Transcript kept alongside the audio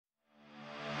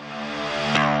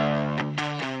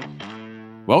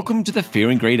Welcome to the Fear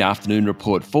and Greed Afternoon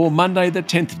Report for Monday the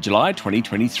 10th of July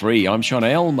 2023. I'm Sean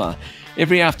Aylmer.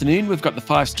 Every afternoon we've got the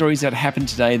 5 stories that happened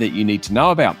today that you need to know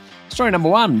about. Story number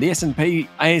 1, the S&P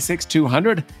ASX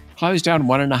 200 closed down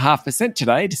 1.5%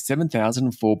 today to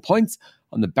 7,004 points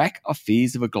on the back of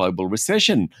fears of a global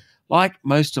recession. Like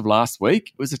most of last week,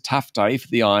 it was a tough day for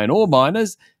the iron ore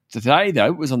miners. Today, though,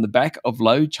 it was on the back of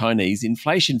low Chinese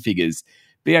inflation figures.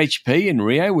 BHP and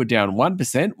Rio were down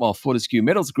 1%, while Fortescue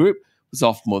Metals Group was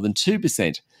off more than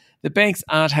 2%. The banks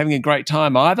aren't having a great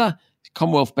time either.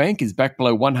 Commonwealth Bank is back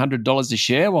below $100 a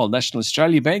share, while National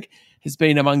Australia Bank has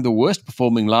been among the worst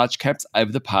performing large caps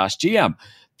over the past year.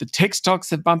 The tech stocks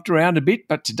have bumped around a bit,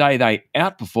 but today they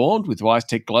outperformed, with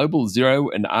WiseTech Global, Xero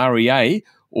and REA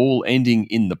all ending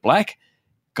in the black.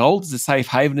 Gold is a safe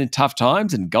haven in tough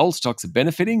times, and gold stocks are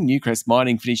benefiting. Newcrest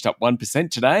Mining finished up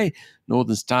 1% today.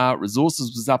 Northern Star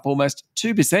Resources was up almost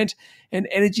 2%, and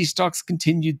energy stocks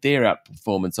continued their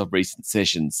outperformance of recent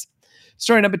sessions.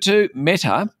 Story number 2,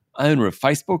 Meta, owner of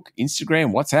Facebook,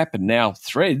 Instagram, WhatsApp, and now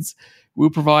Threads, will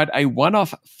provide a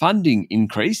one-off funding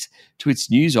increase to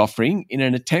its news offering in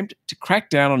an attempt to crack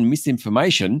down on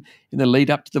misinformation in the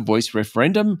lead-up to the Voice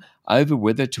referendum over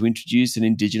whether to introduce an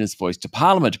Indigenous voice to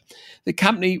Parliament. The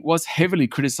company was heavily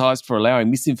criticised for allowing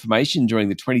misinformation during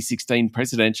the 2016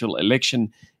 presidential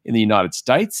election in the United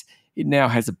States. It now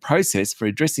has a process for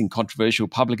addressing controversial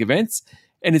public events,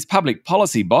 and its public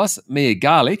policy boss, Mia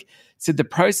Garlick, said the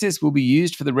process will be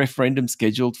used for the referendum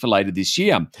scheduled for later this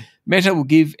year. Meta will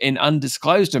give an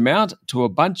undisclosed amount to a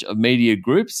bunch of media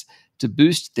groups to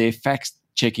boost their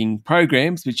fact-checking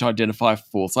programs which identify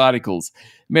false articles.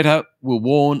 Meta will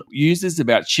warn users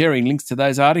about sharing links to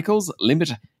those articles,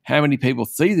 limit how many people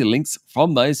see the links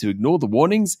from those who ignore the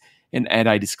warnings, and add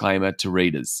a disclaimer to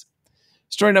readers.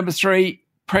 Story number 3,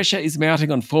 pressure is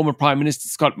mounting on former Prime Minister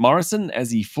Scott Morrison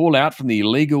as the fallout from the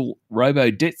illegal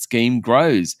robo-debt scheme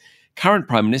grows. Current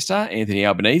Prime Minister Anthony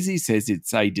Albanese says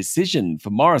it's a decision for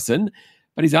Morrison,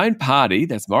 but his own party,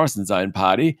 that's Morrison's own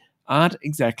party, aren't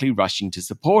exactly rushing to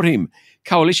support him.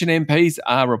 Coalition MPs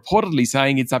are reportedly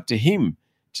saying it's up to him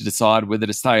to decide whether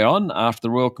to stay on after the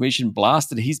Royal Commission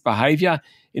blasted his behaviour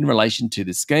in relation to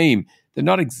the scheme. They're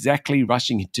not exactly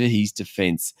rushing to his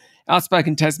defence.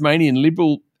 Outspoken Tasmanian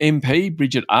Liberal MP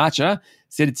Bridget Archer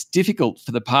said it's difficult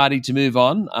for the party to move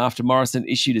on after Morrison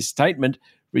issued a statement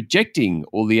rejecting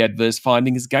all the adverse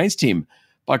findings against him.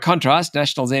 By contrast,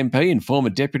 Nationals MP and former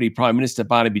Deputy Prime Minister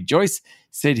Barnaby Joyce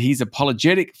said he's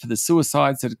apologetic for the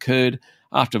suicides that occurred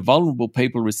after vulnerable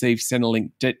people received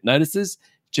Centrelink debt notices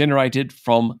generated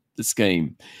from the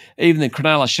scheme. Even the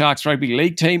Cronulla Sharks Rugby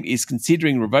League team is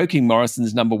considering revoking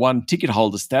Morrison's number 1 ticket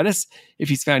holder status if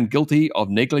he's found guilty of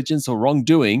negligence or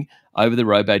wrongdoing over the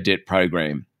robo-debt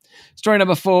program. Story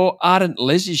number 4, Ardent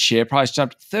Leisure's share price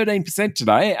jumped 13%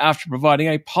 today after providing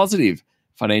a positive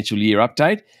financial year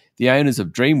update. The owners of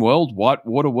Dreamworld,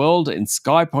 Whitewater World and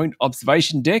Skypoint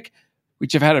Observation Deck,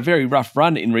 which have had a very rough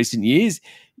run in recent years,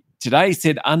 today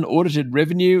said unaudited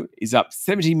revenue is up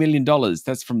 $70 million.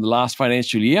 That's from the last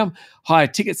financial year. Higher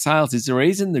ticket sales is the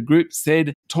reason. The group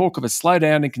said talk of a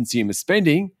slowdown in consumer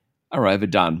spending are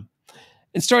overdone.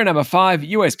 In story number 5,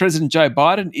 US President Joe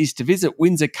Biden is to visit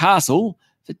Windsor Castle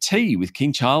for tea with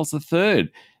King Charles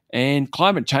III, and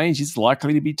climate change is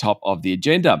likely to be top of the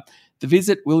agenda. The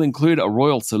visit will include a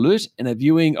royal salute and a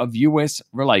viewing of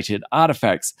US-related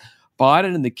artefacts.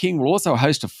 Biden and the King will also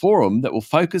host a forum that will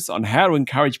focus on how to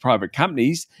encourage private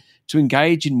companies to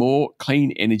engage in more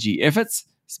clean energy efforts,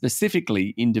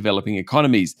 specifically in developing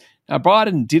economies. Now,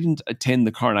 Biden didn't attend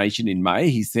the coronation in May.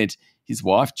 He sent his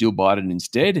wife, Jill Biden,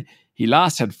 instead. He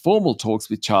last had formal talks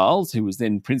with Charles, who was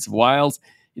then Prince of Wales,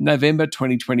 in November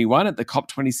 2021 at the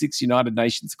COP26 United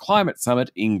Nations Climate Summit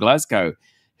in Glasgow.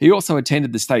 He also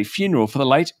attended the state funeral for the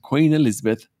late Queen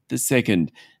Elizabeth II.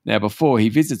 Now, before he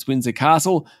visits Windsor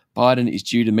Castle, Biden is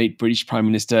due to meet British Prime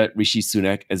Minister Rishi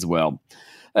Sunak as well.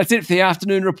 That's it for the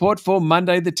afternoon report for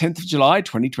Monday, the 10th of July,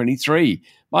 2023.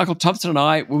 Michael Thompson and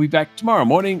I will be back tomorrow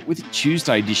morning with a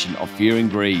Tuesday edition of Fear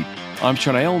and Greed. I'm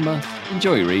Sean Aylmer.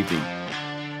 Enjoy your evening.